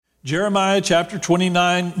Jeremiah chapter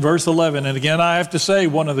 29, verse 11. And again, I have to say,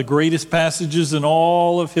 one of the greatest passages in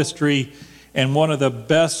all of history and one of the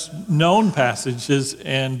best known passages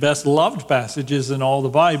and best loved passages in all the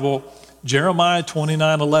Bible, Jeremiah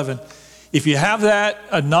 29, 11. If you have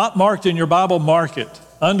that not marked in your Bible, mark it,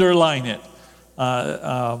 underline it,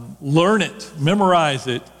 learn it, memorize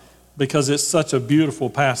it, because it's such a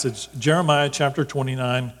beautiful passage. Jeremiah chapter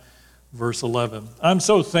 29, verse 11. I'm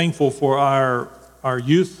so thankful for our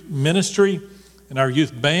youth ministry and our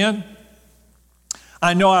youth band.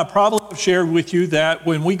 I know I probably have shared with you that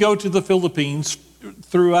when we go to the Philippines,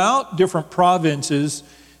 throughout different provinces,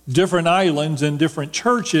 different islands, and different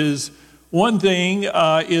churches, one thing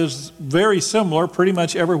is very similar pretty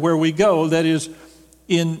much everywhere we go. That is,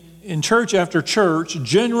 in church after church,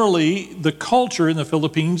 generally the culture in the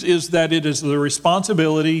Philippines is that it is the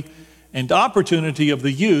responsibility and opportunity of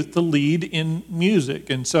the youth to lead in music.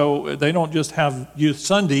 And so they don't just have Youth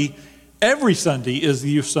Sunday. Every Sunday is the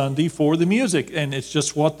Youth Sunday for the music. And it's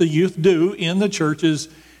just what the youth do in the churches.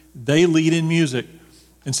 They lead in music.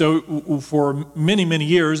 And so for many, many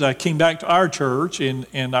years, I came back to our church and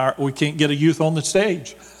we can't get a youth on the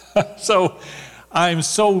stage. So I'm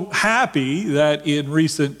so happy that in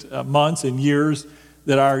recent months and years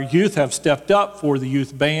that our youth have stepped up for the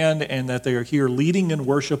youth band and that they are here leading in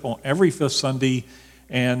worship on every fifth Sunday.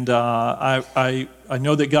 And I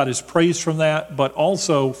know that God is praised from that, but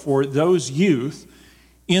also for those youth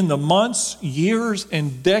in the months, years,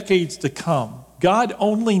 and decades to come. God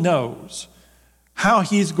only knows how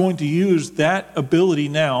He's going to use that ability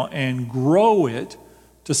now and grow it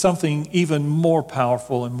to something even more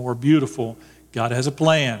powerful and more beautiful. God has a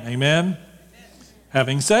plan. Amen?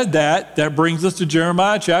 Having said that, that brings us to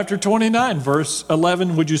Jeremiah chapter 29, verse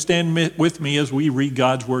 11. Would you stand with me as we read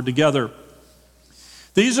God's word together?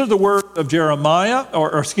 These are the words of Jeremiah,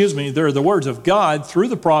 they're the words of God through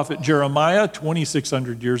the prophet Jeremiah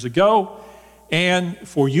 2,600 years ago. And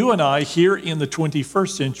for you and I here in the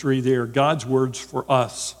 21st century, they are God's words for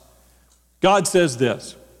us. God says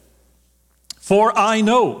this, "For I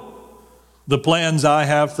know the plans I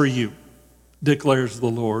have for you, declares the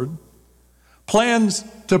Lord. Plans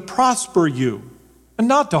to prosper you and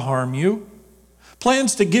not to harm you.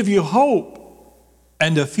 Plans to give you hope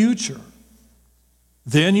and a future.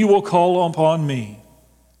 Then you will call upon me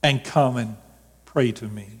and come and pray to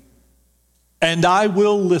me. And I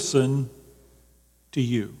will listen to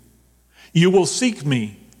you. You will seek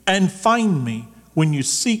me and find me when you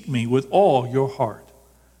seek me with all your heart."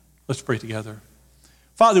 Let's pray together.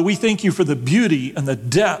 Father, we thank you for the beauty and the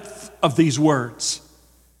depth of these words.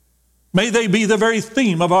 May they be the very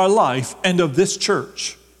theme of our life and of this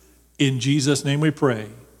church. In Jesus' name we pray.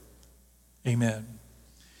 Amen.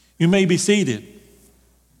 You may be seated.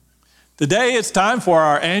 Today it's time for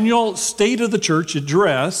our annual State of the Church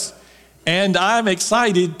address, and I'm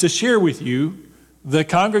excited to share with you the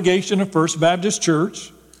congregation of First Baptist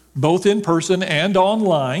Church, both in person and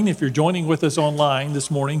online. If you're joining with us online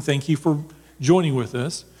this morning, thank you for joining with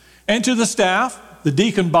us. And to the staff, the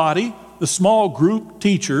deacon body, the small group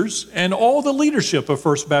teachers, and all the leadership of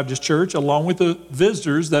First Baptist Church, along with the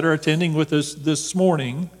visitors that are attending with us this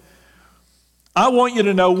morning, I want you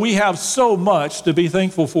to know we have so much to be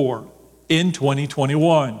thankful for in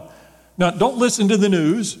 2021. Now, don't listen to the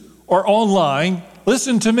news or online.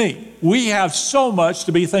 Listen to me. We have so much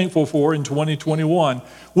to be thankful for in 2021.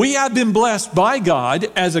 We have been blessed by God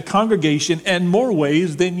as a congregation in more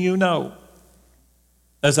ways than you know.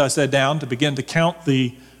 As I sat down to begin to count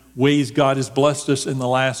the ways God has blessed us in the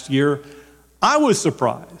last year, I was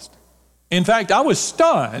surprised. In fact, I was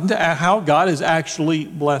stunned at how God has actually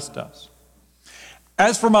blessed us.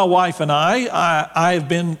 As for my wife and I have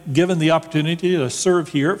been given the opportunity to serve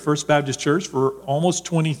here at First Baptist Church for almost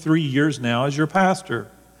 23 years now as your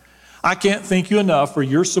pastor. I can't thank you enough for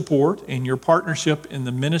your support and your partnership in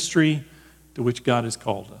the ministry to which God has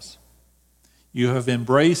called us. You have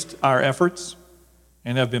embraced our efforts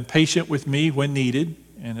and have been patient with me when needed,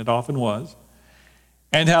 and it often was,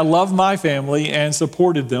 and have loved my family and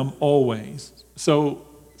supported them always. So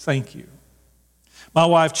thank you. My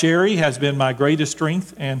wife, Cherry, has been my greatest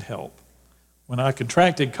strength and help. When I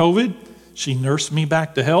contracted COVID, she nursed me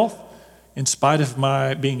back to health. In spite of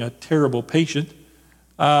my being a terrible patient,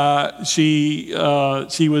 she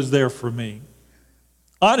was there for me.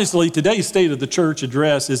 Honestly, today's State of the Church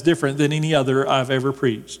address is different than any other I've ever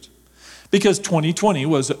preached, because 2020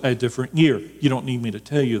 was a different year. You don't need me to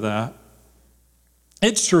tell you that.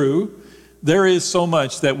 It's true, there is so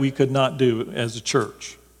much that we could not do as a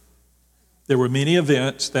church. There were many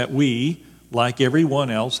events that we, like everyone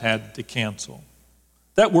else, had to cancel.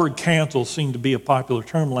 That word cancel seemed to be a popular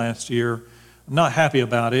term last year. I'm not happy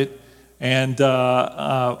about it. And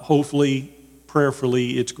hopefully,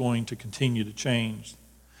 prayerfully, it's going to continue to change.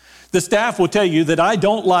 The staff will tell you that I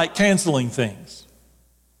don't like canceling things,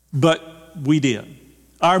 but we did.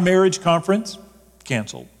 Our marriage conference,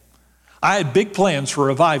 canceled. I had big plans for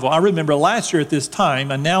revival. I remember last year at this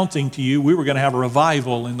time announcing to you we were going to have a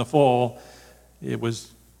revival in the fall. It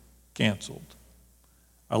was canceled.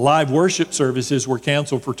 Our live worship services were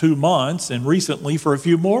canceled for 2 months and recently for a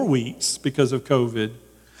few more weeks because of COVID.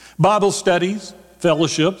 Bible studies,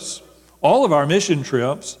 fellowships, all of our mission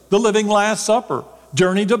trips, the Living Last Supper,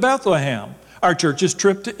 Journey to Bethlehem, our church's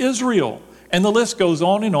trip to Israel, and the list goes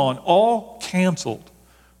on and on, all canceled.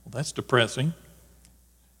 Well, that's depressing.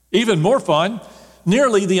 Even more fun,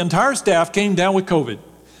 nearly the entire staff came down with COVID.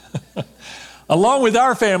 Along with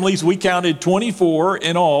our families, we counted 24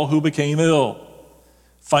 in all who became ill.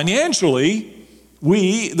 Financially,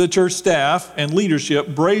 we, the church staff and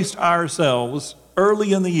leadership, braced ourselves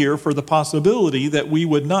early in the year for the possibility that we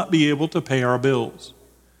would not be able to pay our bills.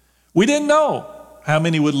 We didn't know how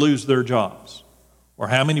many would lose their jobs or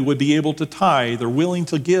how many would be able to tithe or willing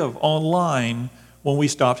to give online when we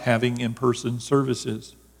stopped having in-person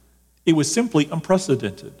services. It was simply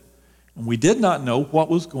unprecedented, and we did not know what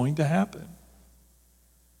was going to happen.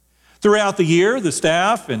 Throughout the year, the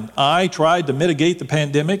staff and I tried to mitigate the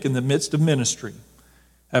pandemic in the midst of ministry,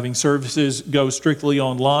 having services go strictly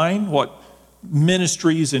online, what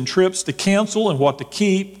ministries and trips to cancel and what to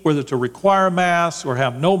keep, whether to require masks or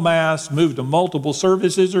have no masks, move to multiple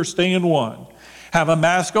services or stay in one, have a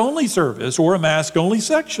mask-only service or a mask-only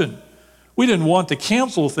section. We didn't want to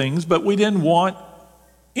cancel things, but we didn't want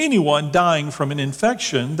anyone dying from an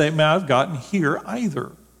infection they may have gotten here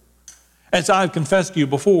either. As I've confessed to you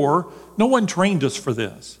before, no one trained us for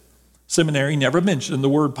this. Seminary never mentioned the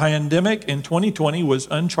word pandemic, and 2020 was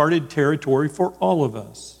uncharted territory for all of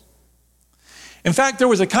us. In fact, there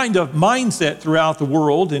was a kind of mindset throughout the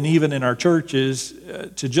world and even in our churches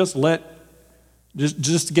to just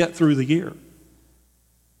get through the year.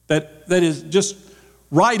 That is just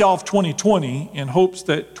write off 2020 in hopes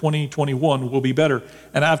that 2021 will be better.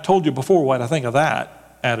 And I've told you before what I think of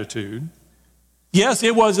that attitude. Yes,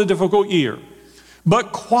 it was a difficult year,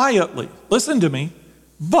 but quietly, listen to me,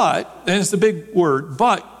 and it's the big word,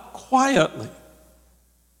 but quietly,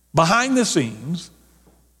 behind the scenes,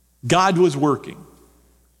 God was working,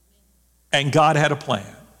 and God had a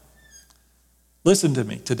plan. Listen to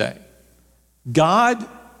me today. God,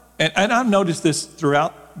 and I've noticed this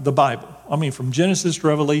throughout the Bible, from Genesis to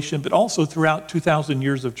Revelation, but also throughout 2,000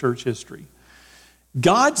 years of church history.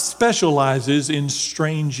 God specializes in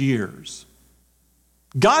strange years.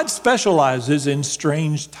 God specializes in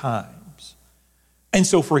strange times. And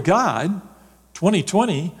so for God,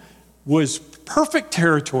 2020 was perfect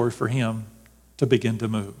territory for him to begin to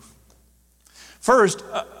move. First,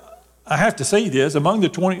 I have to say this, among the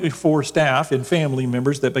 24 staff and family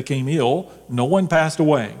members that became ill, no one passed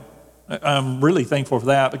away. I'm really thankful for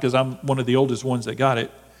that because I'm one of the oldest ones that got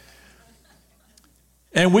it.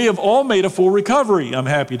 And we have all made a full recovery, I'm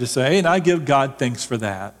happy to say, and I give God thanks for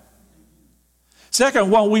that.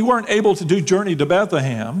 Second, while we weren't able to do Journey to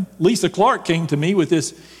Bethlehem, Lisa Clark came to me with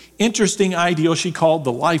this interesting ideal she called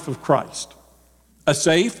the life of Christ, a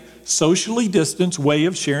safe, socially distanced way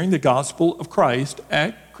of sharing the gospel of Christ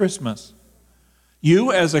at Christmas.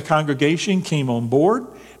 You as a congregation came on board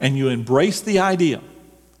and you embraced the idea,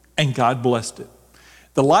 and God blessed it.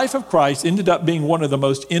 The life of Christ ended up being one of the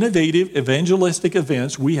most innovative evangelistic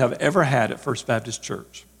events we have ever had at First Baptist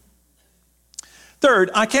Church.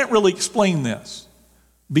 Third, I can't really explain this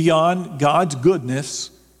beyond God's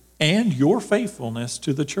goodness and your faithfulness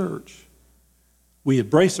to the church. We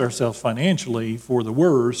had braced ourselves financially for the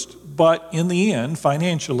worst, but in the end,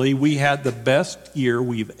 financially, we had the best year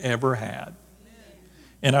we've ever had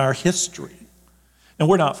in our history. And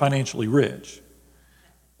we're not financially rich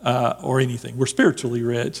or anything. We're spiritually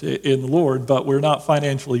rich in the Lord, but we're not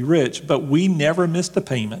financially rich. But we never missed a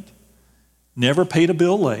payment, never paid a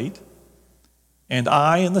bill late, and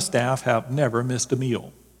I and the staff have never missed a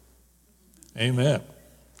meal. Amen.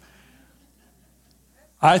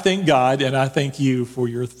 I thank God and I thank you for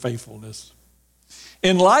your faithfulness.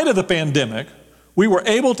 In light of the pandemic, we were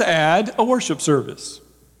able to add a worship service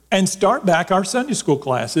and start back our Sunday school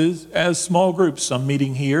classes as small groups, some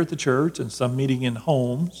meeting here at the church and some meeting in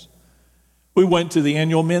homes. We went to the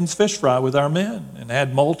annual men's fish fry with our men and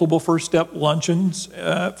had multiple first step luncheons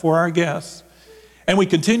for our guests. And we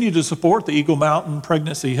continue to support the Eagle Mountain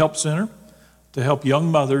Pregnancy Help Center to help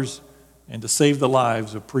young mothers and to save the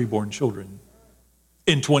lives of preborn children.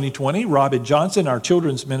 In 2020, Robin Johnson, our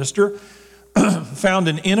children's minister, found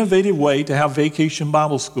an innovative way to have Vacation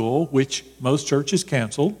Bible School, which most churches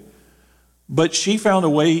canceled. But she found a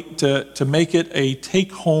way to make it a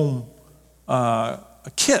take-home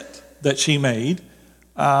a kit that she made,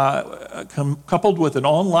 coupled with an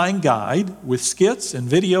online guide with skits and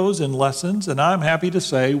videos and lessons. And I'm happy to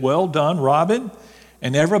say, well done, Robin,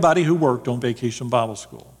 and everybody who worked on Vacation Bible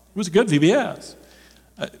School. It was a good VBS.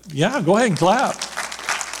 Yeah, go ahead and clap.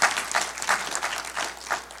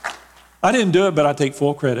 I didn't do it, but I take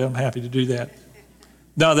full credit. I'm happy to do that.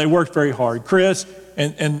 No, they worked very hard. Chris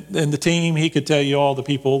and the team, he could tell you all the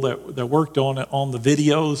people that worked on it, on the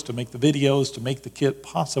videos, to make the kit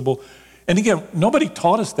possible. And again, nobody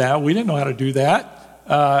taught us that. We didn't know how to do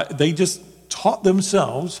that. They just taught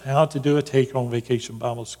themselves how to do a take-home Vacation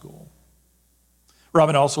Bible School.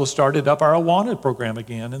 Robin also started up our Awana program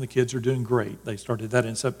again, and the kids are doing great. They started that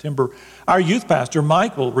in September. Our youth pastor,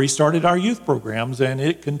 Michael, restarted our youth programs, and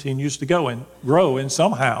it continues to go and grow, and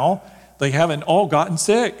somehow they haven't all gotten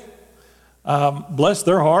sick. Bless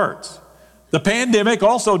their hearts. The pandemic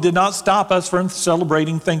also did not stop us from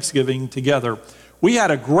celebrating Thanksgiving together. We had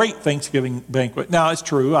a great Thanksgiving banquet. Now, it's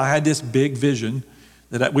true, I had this big vision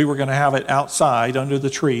that we were going to have it outside under the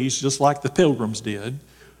trees, just like the Pilgrims did.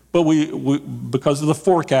 But we because of the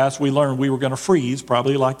forecast, we learned we were going to freeze,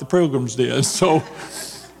 probably like the Pilgrims did. So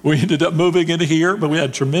we ended up moving into here, but we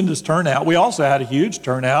had tremendous turnout. We also had a huge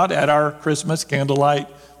turnout at our Christmas candlelight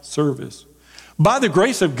service. By the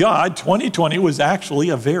grace of God, 2020 was actually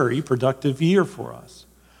a very productive year for us.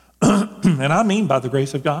 And I mean by the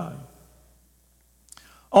grace of God.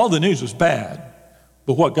 All the news was bad,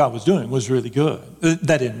 but what God was doing was really good.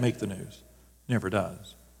 That didn't make the news. Never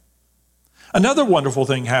does. Another wonderful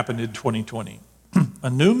thing happened in 2020. A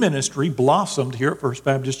new ministry blossomed here at First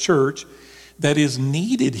Baptist Church that is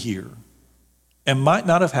needed here and might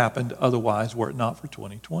not have happened otherwise were it not for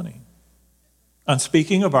 2020. I'm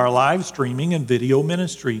speaking of our live streaming and video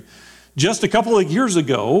ministry. Just a couple of years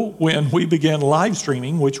ago, when we began live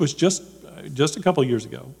streaming, which was just a couple of years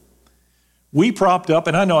ago, we propped up,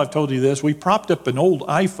 and I know I've told you this, we propped up an old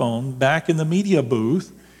iPhone back in the media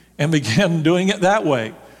booth and began doing it that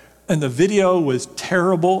way. And the video was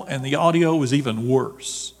terrible, and the audio was even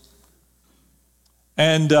worse.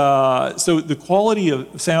 And so the quality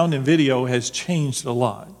of sound and video has changed a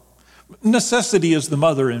lot. Necessity is the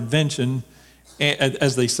mother of invention,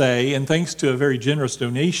 as they say, and thanks to a very generous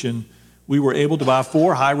donation, we were able to buy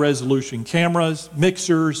 4 high-resolution cameras,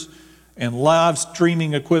 mixers, and live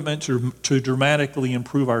streaming equipment to dramatically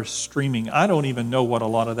improve our streaming. I don't even know what a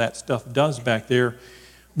lot of that stuff does back there.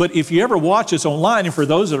 But if you ever watch us online, and for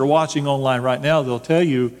those that are watching online right now, they'll tell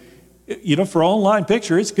you, for online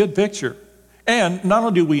picture, it's a good picture. And not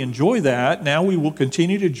only do we enjoy that, now we will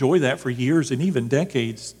continue to enjoy that for years and even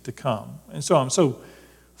decades to come. And so I'm so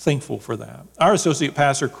thankful for that. Our associate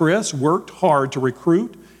pastor, Chris, worked hard to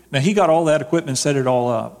recruit. Now, he got all that equipment and set it all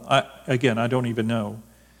up. I don't even know.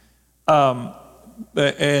 And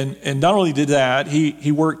not only did that,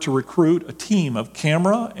 he worked to recruit a team of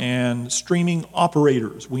camera and streaming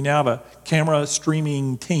operators. We now have a camera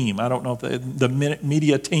streaming team. I don't know if the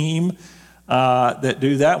media team that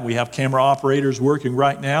do that. We have camera operators working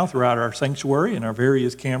right now throughout our sanctuary and our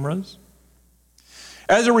various cameras.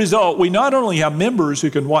 As a result, we not only have members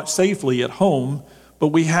who can watch safely at home, but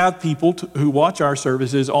we have people who watch our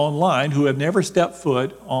services online who have never stepped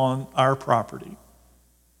foot on our property.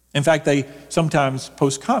 In fact, they sometimes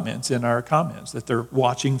post comments in our comments that they're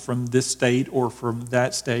watching from this state or from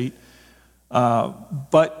that state.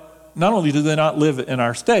 But not only do they not live in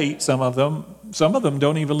our state, some of them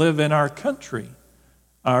don't even live in our country.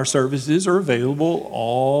 Our services are available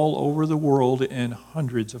all over the world in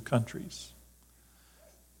hundreds of countries.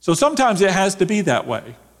 So sometimes it has to be that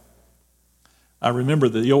way. I remember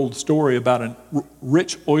the old story about a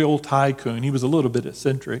rich oil tycoon. He was a little bit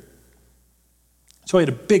eccentric. So he had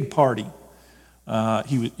a big party.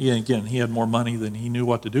 He had more money than he knew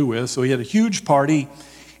what to do with. So he had a huge party.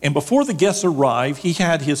 And before the guests arrived, he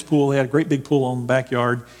had his pool. He had a great big pool in the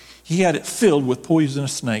backyard. He had it filled with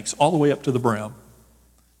poisonous snakes all the way up to the brim.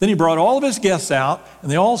 Then he brought all of his guests out, and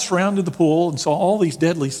they all surrounded the pool and saw all these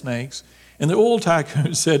deadly snakes. And the oil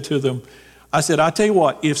tycoon said to them, I tell you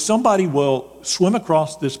what, if somebody will swim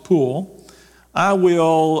across this pool, I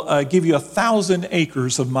will give you 1,000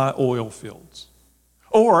 acres of my oil fields.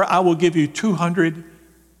 Or I will give you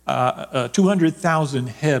 200,000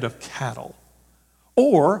 head of cattle.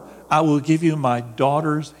 Or I will give you my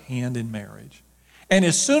daughter's hand in marriage. And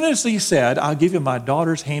as soon as he said, I'll give you my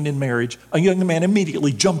daughter's hand in marriage, a young man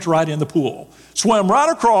immediately jumped right in the pool, swam right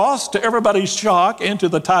across to everybody's shock and to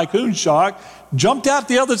the tycoon's shock, jumped out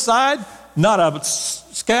the other side, not a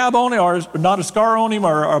scab on him, or not a scar on him,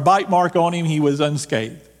 or a bite mark on him. He was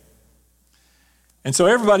unscathed. And so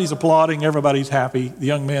everybody's applauding, everybody's happy, the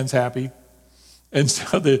young man's happy. And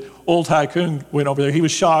so the old tycoon went over there. He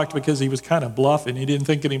was shocked because he was kind of bluffing. He didn't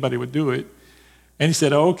think anybody would do it. And he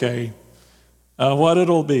said, okay, what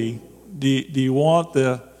it'll be, do you want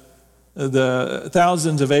the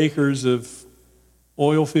thousands of acres of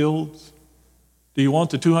oil fields? Do you want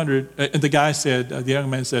the 200? And the guy said, the young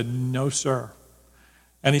man said, no, sir.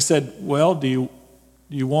 And he said, well, do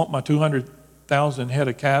you want my 200,000 head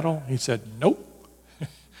of cattle? He said, nope.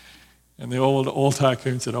 And the old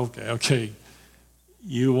tycoon said, okay,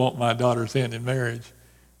 you want my daughter's hand in marriage.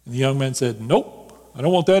 And the young man said, nope, I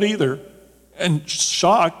don't want that either. And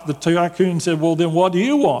shocked, the tycoon said, well, then what do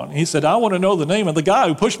you want? He said, I want to know the name of the guy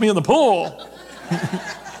who pushed me in the pool.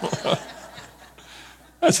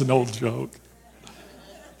 That's an old joke.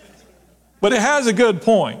 But it has a good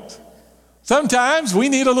point. Sometimes we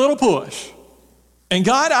need a little push. And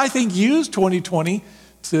God, I think, used 2020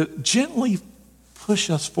 to gently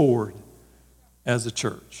push us forward as a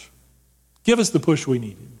church. Give us the push we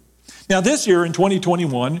needed. Now this year in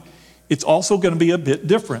 2021, it's also going to be a bit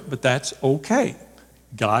different, but that's okay.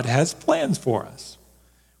 God has plans for us.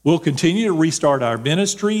 We'll continue to restart our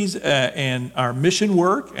ministries and our mission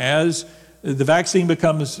work as the vaccine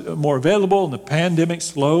becomes more available and the pandemic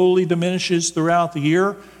slowly diminishes throughout the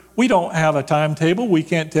year. We don't have a timetable. We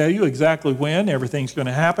can't tell you exactly when everything's going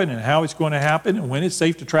to happen and how it's going to happen and when it's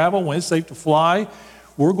safe to travel, when it's safe to fly.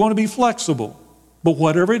 We're going to be flexible. But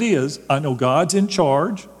whatever it is, I know God's in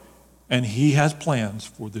charge and He has plans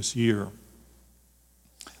for this year.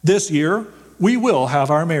 This year, we will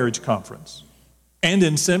have our marriage conference. And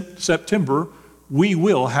in September, we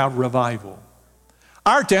will have revival.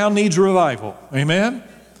 Our town needs revival. Amen?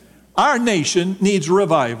 Our nation needs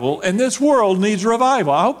revival, and this world needs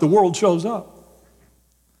revival. I hope the world shows up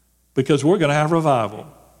because we're going to have revival.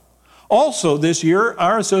 Also this year,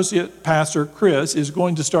 our associate pastor, Chris, is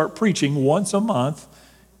going to start preaching once a month,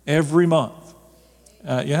 every month.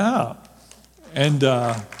 Yeah. And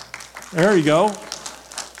there you go.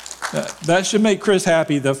 That should make Chris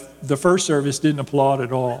happy. The first service didn't applaud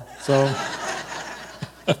at all. So,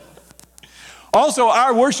 also,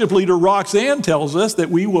 our worship leader, Roxanne, tells us that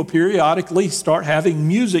we will periodically start having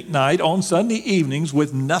music night on Sunday evenings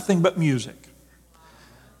with nothing but music.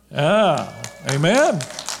 Amen.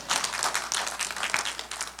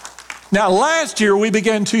 Now, last year we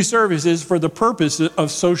began 2 services for the purpose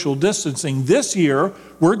of social distancing. This year,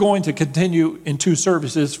 we're going to continue in 2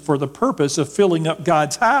 services for the purpose of filling up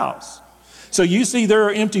God's house. So you see there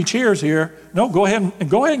are empty chairs here. No, go ahead and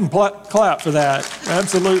clap for that.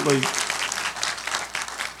 Absolutely.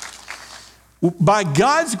 By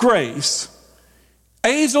God's grace,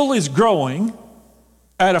 Azle is growing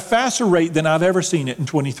at a faster rate than I've ever seen it in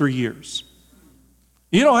 23 years.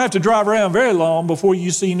 You don't have to drive around very long before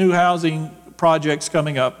you see new housing projects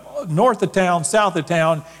coming up, north of town, south of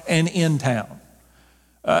town, and in town.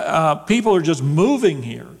 People are just moving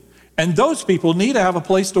here, and those people need to have a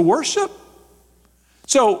place to worship.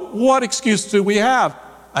 So what excuse do we have?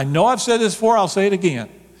 I know I've said this before, I'll say it again.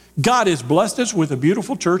 God has blessed us with a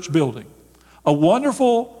beautiful church building, a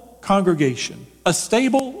wonderful congregation, a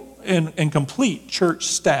stable and complete church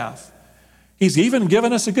staff. He's even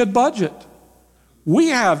given us a good budget. We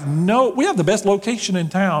have the best location in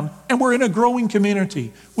town, and we're in a growing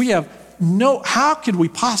community. How could we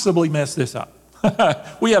possibly mess this up?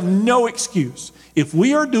 We have no excuse. If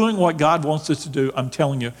we are doing what God wants us to do, I'm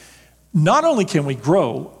telling you, not only can we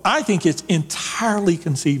grow, I think it's entirely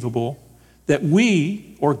conceivable that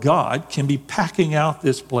we, or God, can be packing out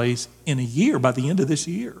this place in a year, by the end of this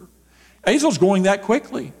year. Azle's growing that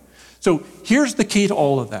quickly. So here's the key to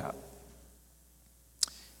all of that.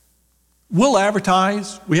 We'll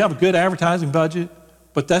advertise. We have a good advertising budget,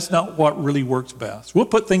 but that's not what really works best. We'll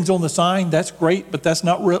put things on the sign. That's great, but that's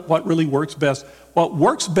not what really works best. What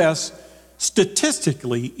works best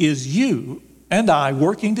statistically is you and I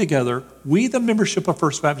working together, we the membership of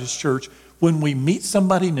First Baptist Church, when we meet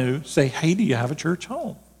somebody new, say, hey, do you have a church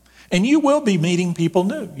home? And you will be meeting people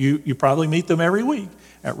new. You probably meet them every week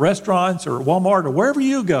at restaurants or Walmart or wherever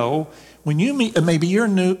you go. When you meet, and maybe you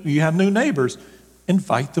have new neighbors,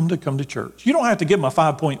 invite them to come to church. You don't have to give them a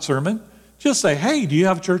 5-point sermon. Just say, hey, do you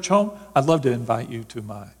have a church home? I'd love to invite you to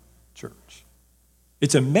my church.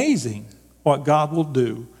 It's amazing what God will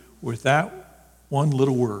do with that one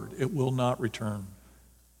little word. It will not return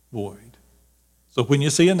void. So when you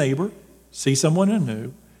see a neighbor, see someone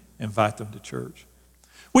new, invite them to church.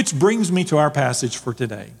 Which brings me to our passage for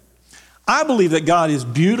today. I believe that God is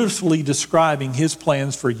beautifully describing His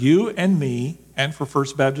plans for you and me and for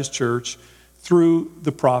First Baptist Church through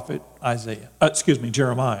the prophet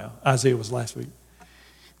Jeremiah. Isaiah was last week.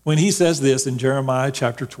 When he says this in Jeremiah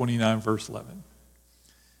chapter 29, verse 11.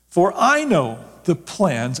 For I know the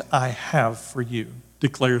plans I have for you,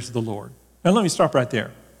 declares the Lord. Now let me stop right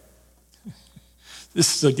there.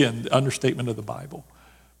 This is, again, the understatement of the Bible.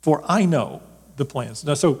 For I know the plans.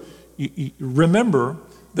 Now, so you remember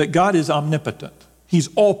that God is omnipotent. He's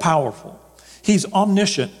all-powerful. He's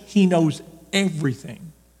omniscient. He knows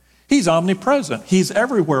everything. He's omnipresent. He's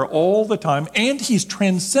everywhere all the time, and he's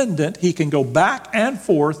transcendent. He can go back and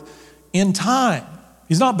forth in time.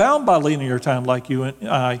 He's not bound by linear time like you and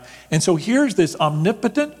I. And so here's this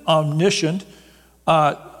omnipotent, omniscient,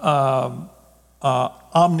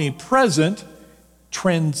 omnipresent,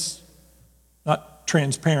 not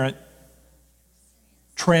transparent,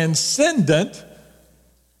 transcendent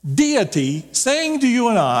deity saying to you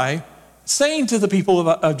and I, saying to the people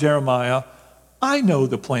of Jeremiah, I know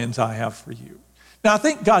the plans I have for you. Now, I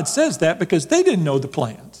think God says that because they didn't know the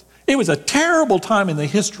plans. It was a terrible time in the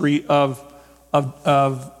history of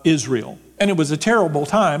Israel. And it was a terrible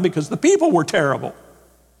time because the people were terrible.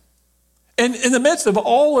 And in the midst of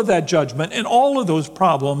all of that judgment and all of those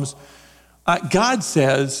problems, God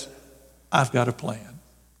says, I've got a plan.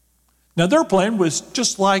 Now, their plan was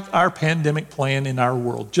just like our pandemic plan in our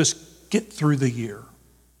world. Just get through the year.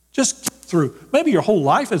 Just get through. Maybe your whole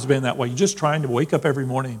life has been that way. You're just trying to wake up every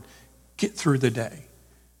morning, get through the day.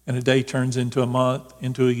 And a day turns into a month,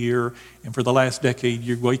 into a year. And for the last decade,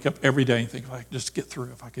 you wake up every day and think, if I can just get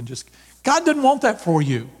through, if I can just. God didn't want that for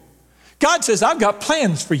you. God says, I've got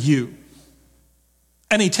plans for you.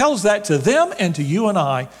 And he tells that to them and to you and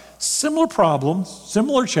I. Similar problems,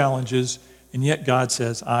 similar challenges, and yet God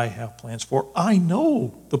says, I have plans for. I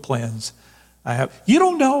know the plans I have. You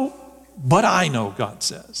don't know, but I know, God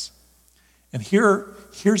says. And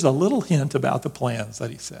here's a little hint about the plans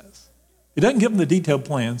that he says. He doesn't give them the detailed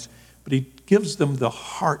plans, but he gives them the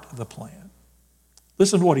heart of the plan.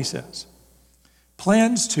 Listen to what he says.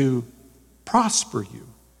 Plans to prosper you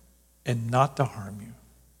and not to harm you.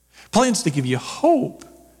 Plans to give you hope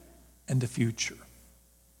and a future.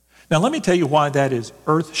 Now, let me tell you why that is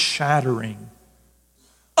earth-shattering,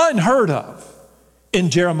 unheard of in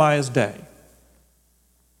Jeremiah's day.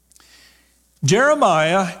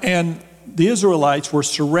 Jeremiah and the Israelites were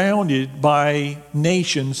surrounded by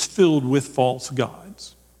nations filled with false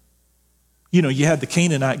gods. You know, you had the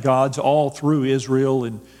Canaanite gods all through Israel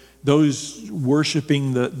and those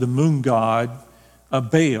worshiping the moon god,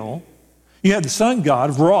 Baal. You had the sun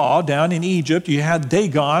god, Ra, down in Egypt. You had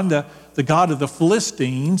Dagon, the god of the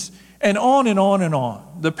Philistines, and on and on and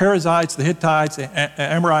on. The Perizzites, the Hittites, the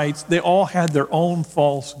Amorites, they all had their own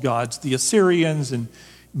false gods. The Assyrians and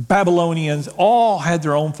Babylonians all had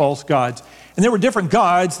their own false gods. And there were different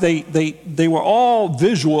gods. They were all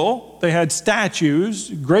visual. They had statues,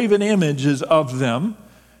 graven images of them.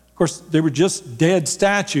 Of course, they were just dead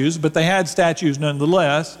statues, but they had statues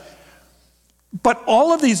nonetheless. But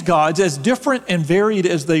all of these gods, as different and varied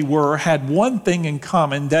as they were, had one thing in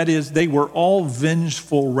common. That is, they were all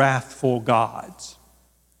vengeful, wrathful gods.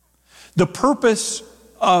 The purpose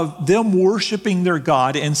of them worshiping their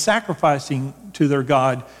God and sacrificing to their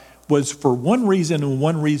God was for one reason and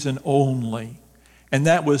one reason only, and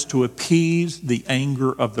that was to appease the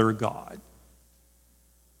anger of their God.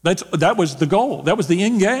 That was the goal. That was the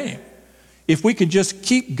end game. If we could just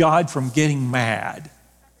keep God from getting mad.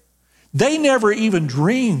 They never even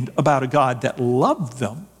dreamed about a God that loved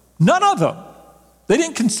them. None of them. They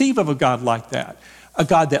didn't conceive of a God like that. A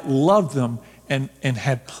God that loved them and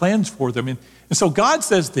had plans for them. And so God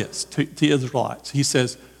says this to the Israelites. He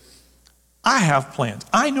says, I have plans.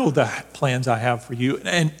 I know the plans I have for you.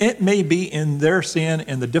 And it may be in their sin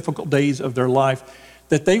and the difficult days of their life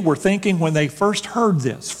that they were thinking when they first heard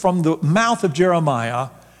this from the mouth of Jeremiah,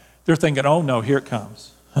 they're thinking, oh no, here it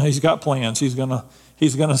comes. He's got plans. He's going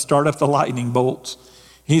to start up the lightning bolts.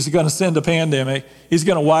 He's going to send a pandemic. He's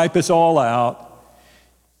going to wipe us all out.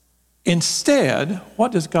 Instead,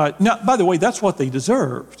 what does God... Now, by the way, that's what they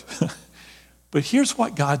deserved. But here's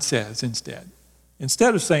what God says instead.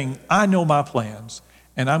 Instead of saying, I know my plans,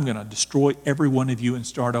 and I'm going to destroy every one of you and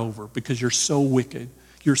start over because you're so wicked.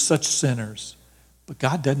 You're such sinners. But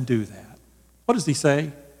God doesn't do that. What does he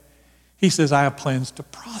say? He says, I have plans to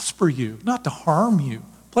prosper you, not to harm you.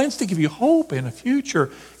 Plans to give you hope and a future.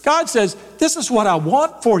 God says, this is what I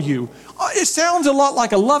want for you. It sounds a lot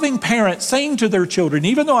like a loving parent saying to their children,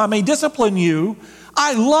 even though I may discipline you,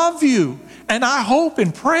 I love you. And I hope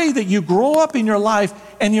and pray that you grow up in your life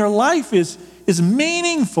and your life is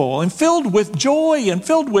meaningful and filled with joy and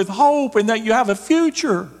filled with hope and that you have a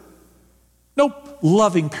future. No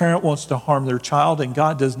loving parent wants to harm their child, and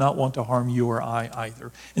God does not want to harm you or I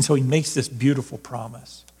either. And so he makes this beautiful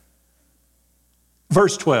promise.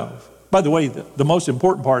 Verse 12. By the way, the most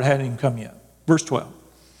important part hadn't even come yet. Verse 12.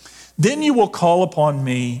 Then you will call upon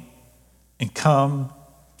me and come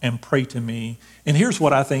and pray to me. And here's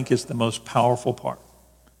what I think is the most powerful part.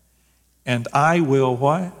 And I will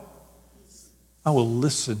what? I will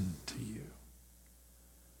listen to you.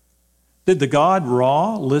 Did the god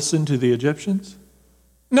Ra listen to the Egyptians?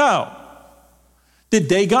 No. Did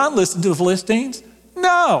Dagon listen to the Philistines?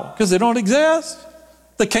 No, because they don't exist.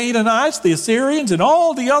 The Canaanites, the Assyrians, and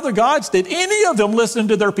all the other gods, did any of them listen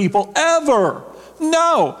to their people ever?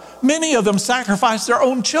 No. Many of them sacrificed their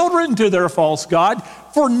own children to their false god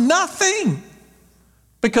for nothing,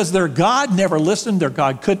 because their God never listened. Their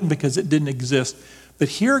God couldn't, because it didn't exist. But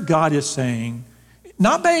here God is saying,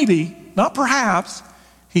 not maybe, not perhaps,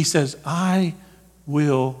 he says, I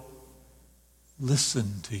will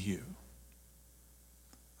listen to you.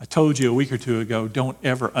 I told you a week or two ago, don't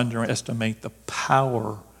ever underestimate the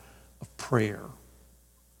power of prayer.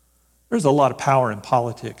 There's a lot of power in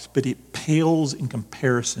politics, but it pales in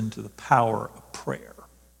comparison to the power of prayer.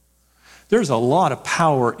 There's a lot of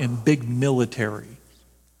power in big military,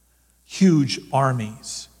 huge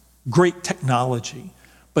armies, great technology,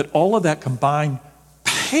 but all of that combined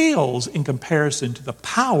pales in comparison to the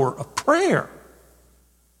power of prayer.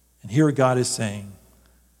 And here God is saying,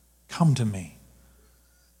 come to me,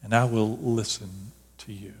 and I will listen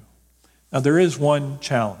to you. Now, there is one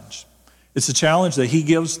challenge. It's a challenge that he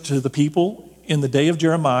gives to the people in the day of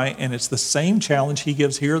Jeremiah, and it's the same challenge he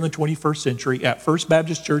gives here in the 21st century at First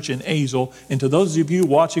Baptist Church in Azle. And to those of you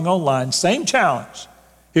watching online, same challenge.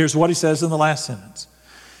 Here's what he says in the last sentence.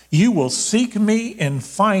 You will seek me and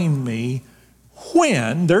find me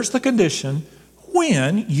when, there's the condition,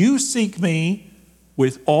 when you seek me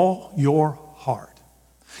with all your heart.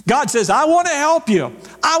 God says, I want to help you.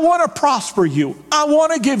 I want to prosper you. I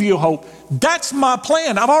want to give you hope. That's my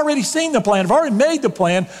plan. I've already seen the plan. I've already made the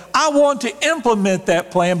plan. I want to implement that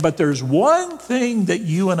plan, but there's one thing that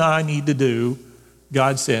you and I need to do,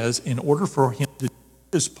 God says, in order for him to do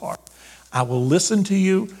his part. I will listen to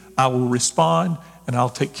you, I will respond, and I'll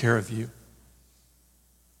take care of you.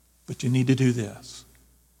 But you need to do this.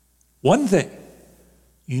 One thing,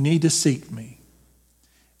 you need to seek me.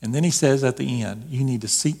 And then he says at the end, you need to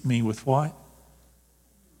seek me with what?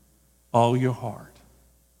 All your heart.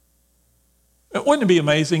 Wouldn't it be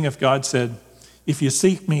amazing if God said, if you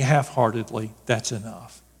seek me half-heartedly, that's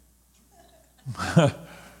enough?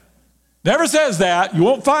 Never says that. You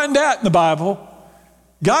won't find that in the Bible.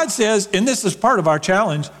 God says, and this is part of our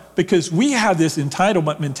challenge, because we have this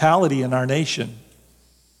entitlement mentality in our nation.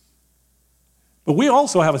 But we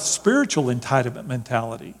also have a spiritual entitlement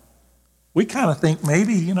mentality. We kind of think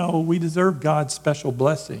maybe, we deserve God's special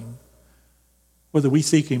blessing, whether we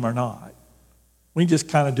seek him or not. We just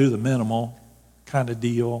kind of do the minimal kind of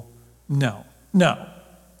deal. No.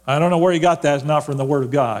 I don't know where he got that. It's not from the Word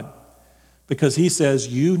of God. Because he says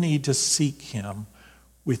you need to seek him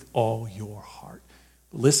with all your heart.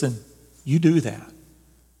 But listen, you do that.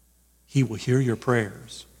 He will hear your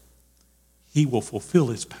prayers. He will fulfill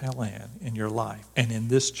his plan in your life and in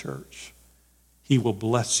this church. He will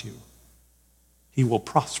bless you. He will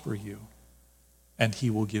prosper you, and he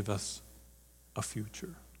will give us a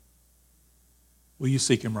future. Will you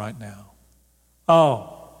seek him right now?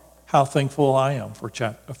 Oh, how thankful I am for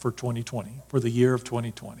 2020, for the year of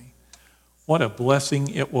 2020. What a blessing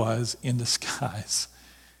it was in disguise.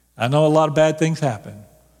 I know a lot of bad things happened,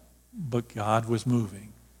 but God was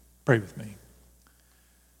moving. Pray with me.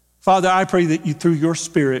 Father, I pray that you, through your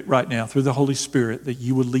Spirit right now, through the Holy Spirit, that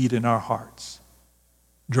you would lead in our hearts.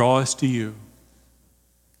 Draw us to you.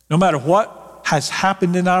 No matter what has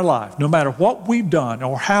happened in our life, no matter what we've done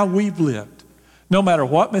or how we've lived, no matter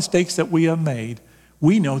what mistakes that we have made,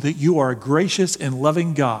 we know that you are a gracious and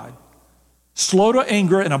loving God, slow to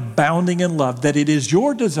anger and abounding in love, that it is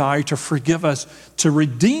your desire to forgive us, to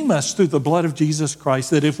redeem us through the blood of Jesus Christ,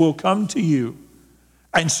 that if we'll come to you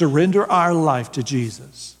and surrender our life to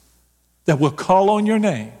Jesus, that we'll call on your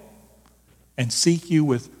name and seek you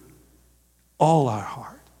with all our heart,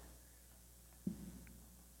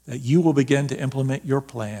 that you will begin to implement your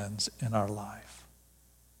plans in our life.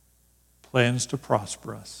 Plans to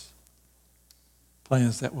prosper us.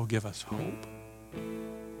 Plans that will give us hope.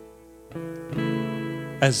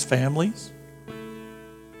 As families,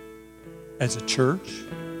 as a church,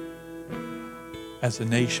 as a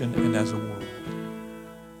nation, and as a world.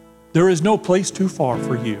 There is no place too far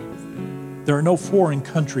for you. There are no foreign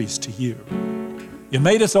countries to you. You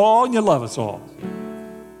made us all and you love us all.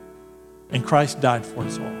 And Christ died for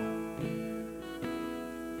us all.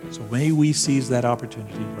 So may we seize that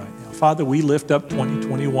opportunity right now. Father, we lift up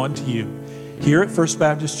 2021 to you. Here at First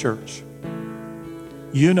Baptist Church,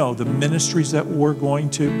 you know the ministries that we're going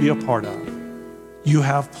to be a part of. You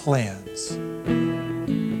have plans,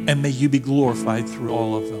 and may you be glorified through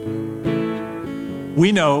all of them.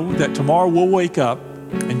 We know that tomorrow we'll wake up,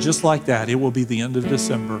 and just like that, it will be the end of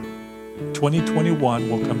December. 2021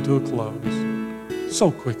 will come to a close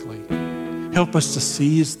so quickly. Help us to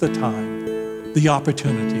seize the time, the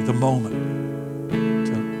opportunity, the moment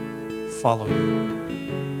to follow you.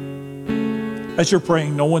 As you're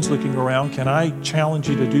praying, no one's looking around. Can I challenge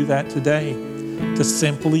you to do that today? To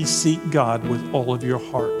simply seek God with all of your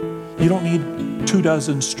heart. You don't need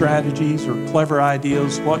 24 strategies or clever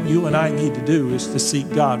ideas. What you and I need to do is to seek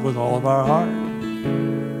God with all of our heart.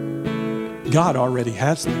 God already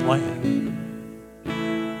has the plan.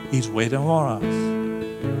 He's waiting on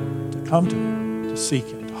us to come to Him, to seek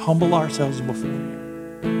Him, to humble ourselves before Him.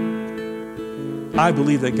 I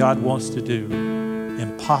believe that God wants to do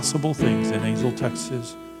impossible things in Azle,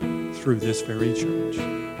 Texas through this very church.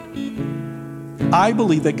 I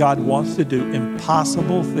believe that God wants to do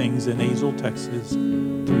impossible things in Azle, Texas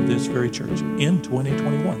through this very church in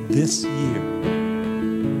 2021, this year.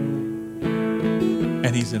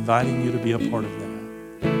 And He's inviting you to be a part of that.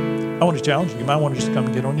 I want to challenge you. You might want to just come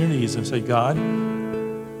and get on your knees and say, God,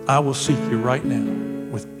 I will seek you right now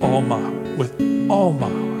with all my heart, with all my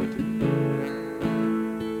heart.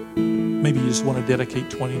 Maybe you just want to dedicate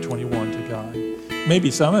 2021 to God.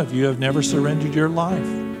 Maybe some of you have never surrendered your life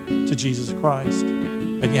to Jesus Christ,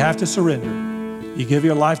 and you have to surrender. You give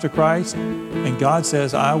your life to Christ, and God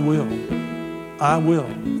says, I will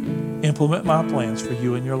implement my plans for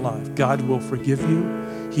you in your life. God will forgive you.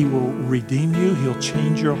 He will redeem you. He'll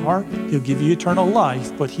change your heart. He'll give you eternal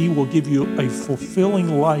life, but He will give you a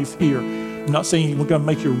fulfilling life here. I'm not saying He's going to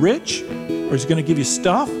make you rich or He's going to give you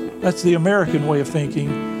stuff. That's the American way of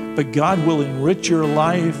thinking. But God will enrich your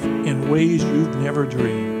life in ways you've never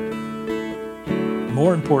dreamed.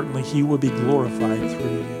 More importantly, He will be glorified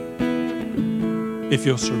through you if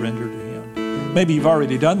you'll surrender to Him. Maybe you've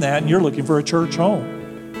already done that and you're looking for a church home.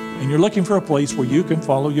 And you're looking for a place where you can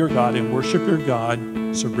follow your God and worship your God,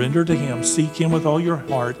 surrender to Him, seek Him with all your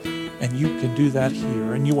heart, and you can do that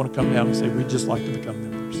here. And you want to come down and say, we'd just like to become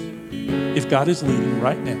members. If God is leading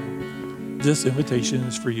right now, this invitation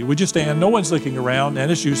is for you. Would you stand? No one's looking around.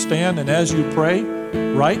 And as you stand and as you pray,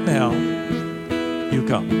 right now, you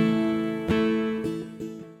come.